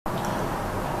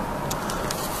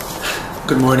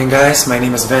Good morning, guys. My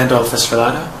name is Vandolph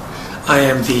Estrelada. I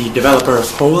am the developer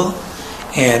of Hole,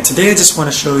 and today I just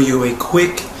want to show you a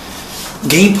quick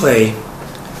gameplay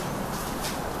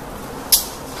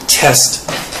test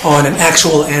on an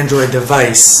actual Android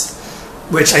device,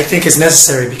 which I think is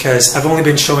necessary because I've only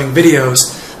been showing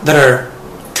videos that are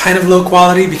kind of low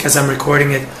quality because I'm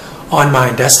recording it on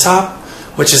my desktop,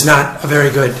 which is not a very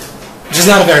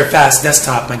fast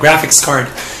desktop. My graphics card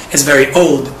is very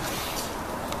old.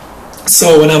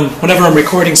 So whenever I'm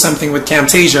recording something with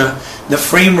Camtasia, the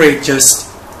frame rate just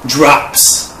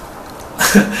drops.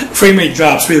 Frame rate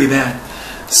drops really bad.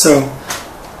 So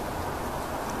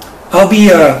I'll be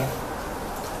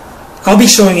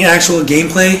showing you actual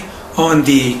gameplay on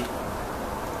the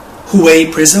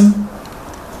Huawei Prism.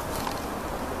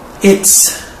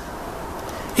 It's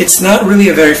not really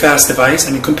a very fast device.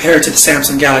 I mean, compared to the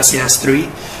Samsung Galaxy S3,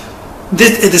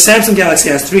 the Samsung Galaxy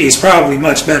S3 is probably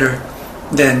much faster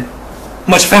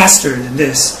than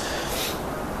this.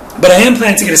 But I am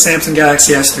planning to get a Samsung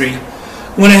Galaxy S3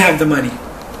 when I have the money,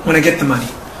 when I get the money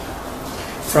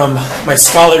from my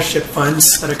scholarship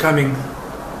funds that are coming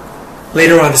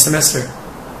later on the semester.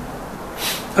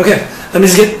 Okay, let me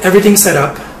just get everything set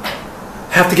up.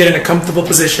 I have to get in a comfortable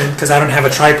position because I don't have a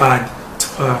tripod.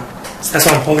 So that's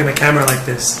why I'm holding the camera like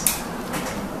this.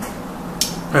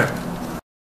 Alright.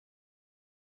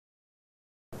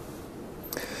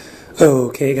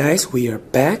 Okay guys, we are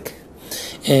back,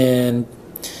 and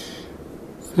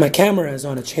my camera is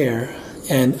on a chair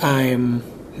and I'm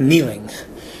kneeling,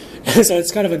 so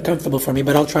it's kind of uncomfortable for me,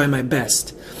 but I'll try my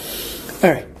best.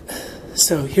 Alright,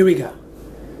 so here we go.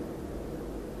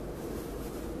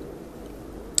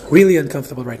 Really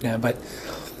uncomfortable right now, but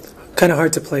kind of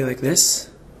hard to play like this,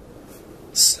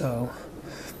 so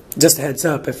just a heads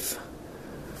up if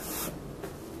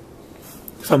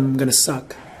I'm gonna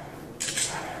suck.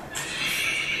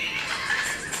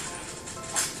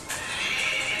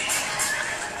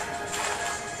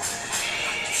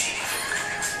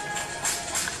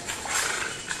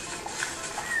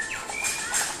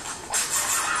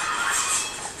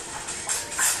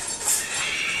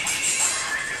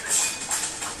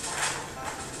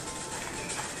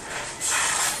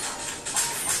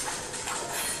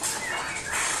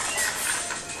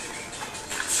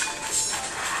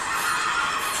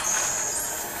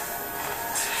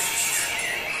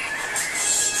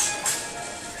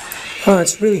 Oh,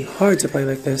 it's really hard to play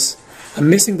like this. I'm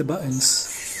missing the buttons.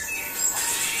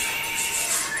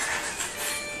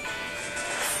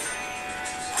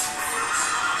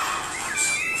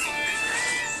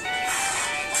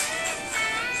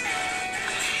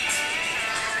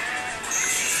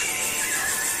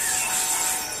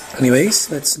 Anyways,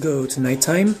 let's go to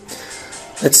nighttime.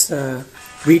 Let's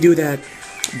redo that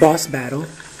boss battle.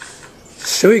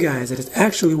 Show you guys that it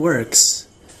actually works.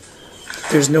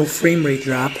 There's no frame rate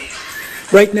drop.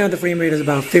 Right now the frame rate is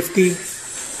about 50,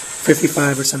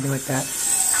 55 or something like that.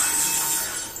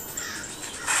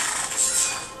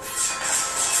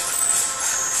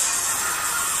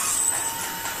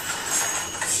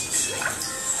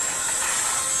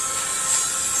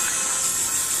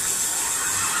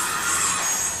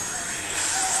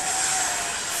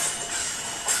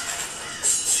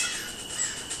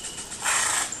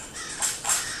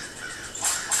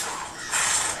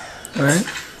 Alright.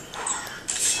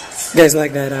 You guys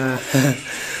like that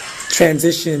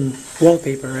transition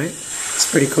wallpaper, right? It's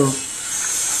pretty cool.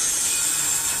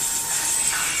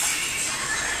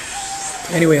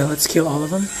 Anyway, let's kill all of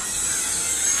them.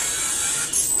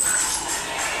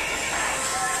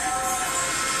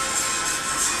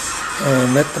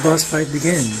 And let the boss fight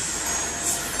begin.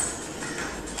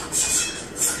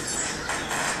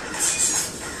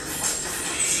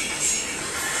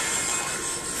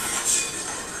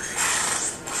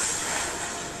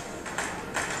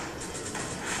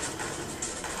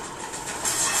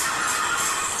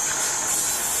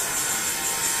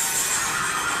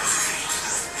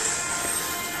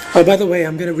 Oh, by the way,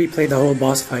 I'm going to replay the whole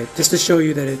boss fight just to show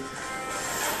you that it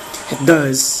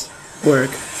does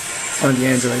work on the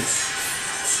Android.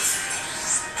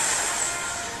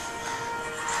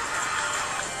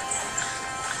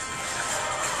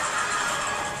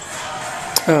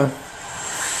 Oh.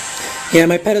 Yeah,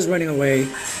 my pet is running away.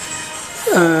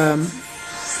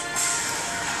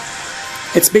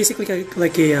 It's basically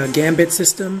like a gambit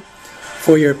system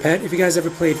for your pet. If you guys ever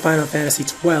played Final Fantasy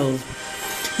XII,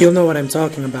 you'll know what I'm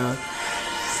talking about.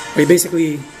 Where you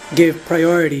basically give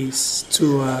priorities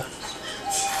to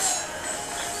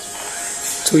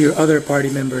your other party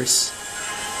members.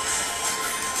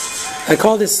 I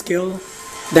call this skill,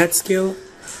 that skill,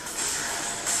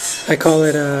 I call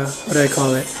it, what do I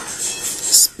call it?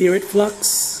 Spirit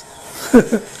Flux.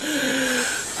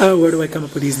 Oh, where do I come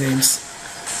up with these names?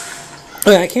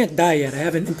 Oh, yeah, I can't die yet. I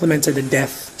haven't implemented the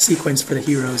death sequence for the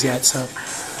heroes yet, so...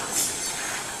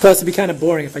 Plus, it'd be kind of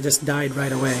boring if I just died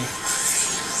right away.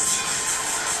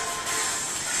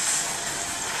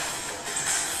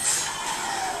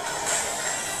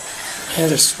 Yeah,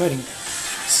 they're sweating.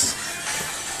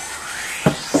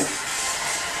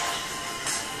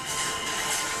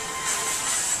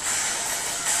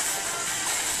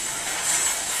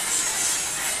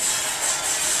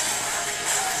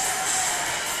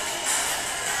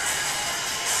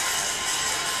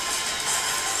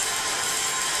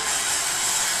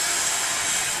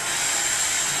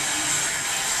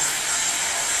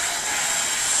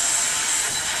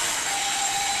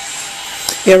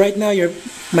 Yeah, right now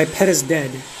my pet is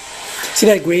dead. See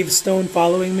that gravestone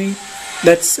following me?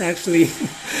 That's actually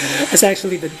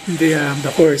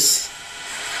the horse.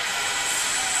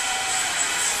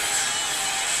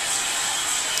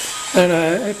 And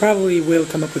I probably will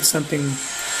come up with something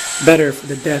better for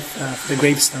the death for the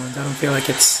gravestones. I don't feel like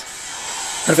it's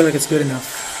good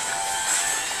enough.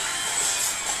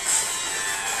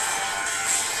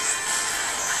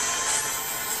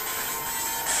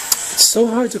 It's so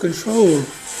hard to control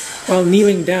while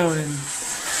kneeling down and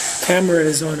camera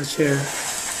is on a chair.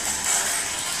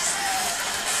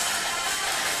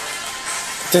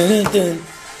 Dun, dun, dun,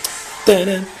 dun,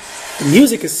 dun. The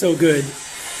music is so good.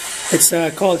 It's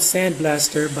called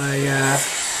Sandblaster by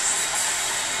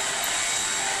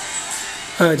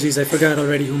oh geez, I forgot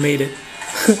already who made it.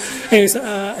 Anyways,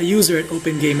 a user at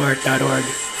opengameart.org.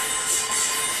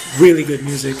 Really good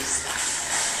music.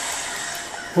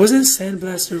 Wasn't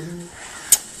Sandblaster?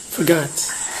 Forgot.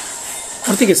 I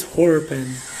don't think it's Horror Pen.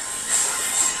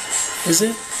 Is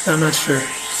it? I'm not sure.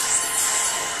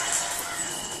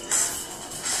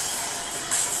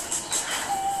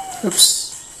 Oops.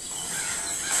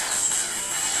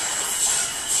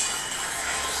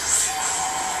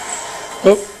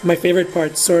 Oh, my favorite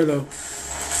part, Sorlo.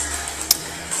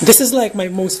 This is like my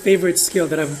most favorite skill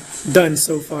that I've done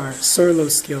so far.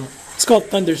 Sorlo's skill. It's called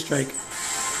Thunderstrike.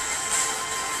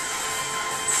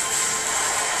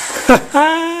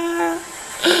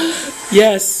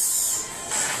 Yes.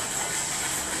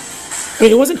 I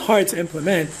mean, it wasn't hard to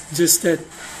implement. Just that I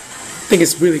think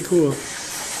it's really cool.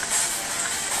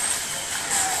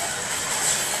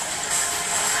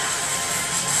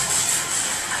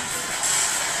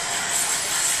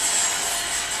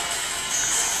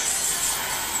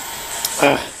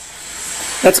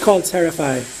 That's called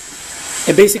Terrify.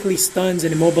 It basically stuns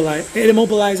and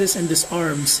immobilizes and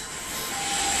disarms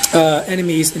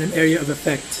enemies in an area of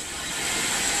effect.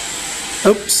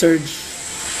 Oh, Surge.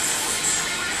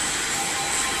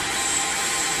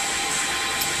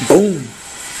 Boom!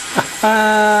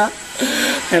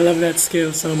 I love that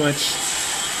skill so much.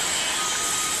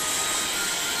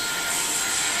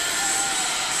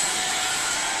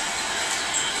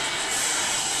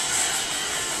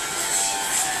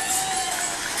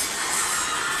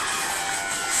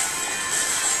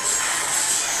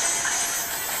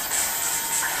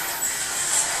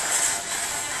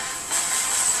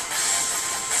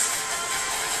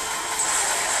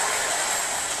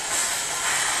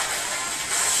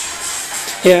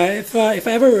 Yeah, if I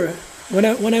ever when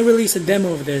I release a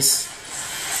demo of this,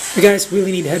 you guys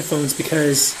really need headphones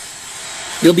because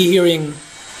you'll be hearing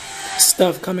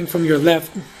stuff coming from your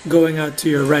left going out to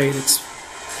your right. It's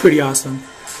pretty awesome.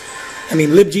 I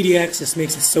mean, libGDX just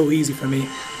makes it so easy for me.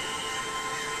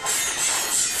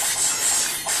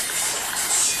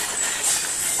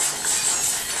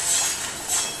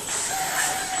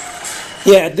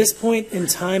 Yeah, at this point in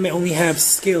time, I only have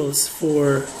skills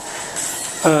for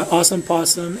Awesome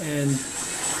Possum and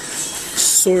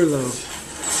Sorlo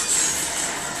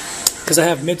because I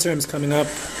have midterms coming up.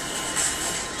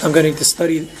 I'm going to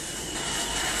study.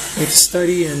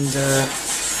 And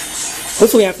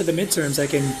hopefully after the midterms I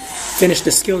can finish the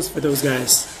skills for those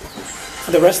guys,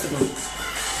 for the rest of them.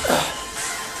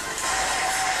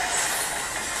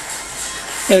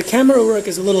 Yeah, the camera work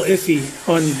is a little iffy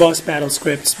on boss battle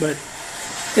scripts, but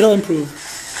it'll improve.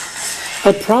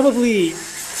 I'll probably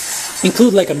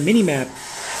include like a mini map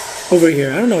over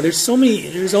here. I don't know, there's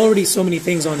already so many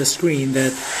things on the screen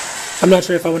that I'm not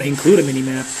sure if I want to include a mini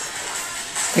map.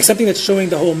 Like something that's showing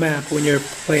the whole map when you're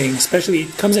playing. Especially,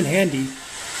 it comes in handy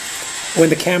when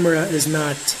the camera is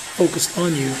not focused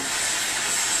on you.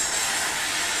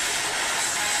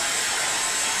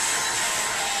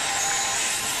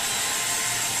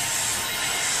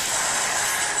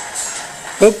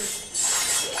 Oh!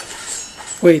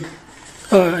 Wait.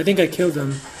 Oh, I think I killed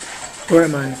them. Where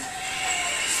am I?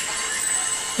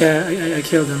 Yeah, I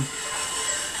killed him.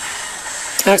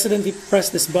 I accidentally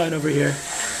pressed this button over here.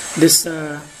 This,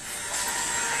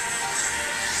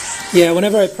 yeah,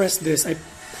 whenever I press this, I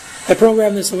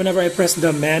programmed this so whenever I press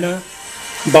the mana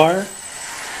bar,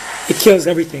 it kills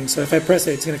everything. So if I press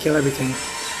it, it's going to kill everything.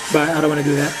 But I don't want to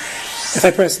do that. If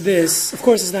I press this, of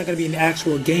course it's not going to be an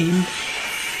actual game.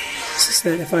 It's just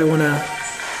that if I want to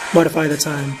modify the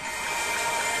time.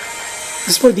 This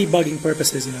is for debugging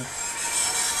purposes, you know.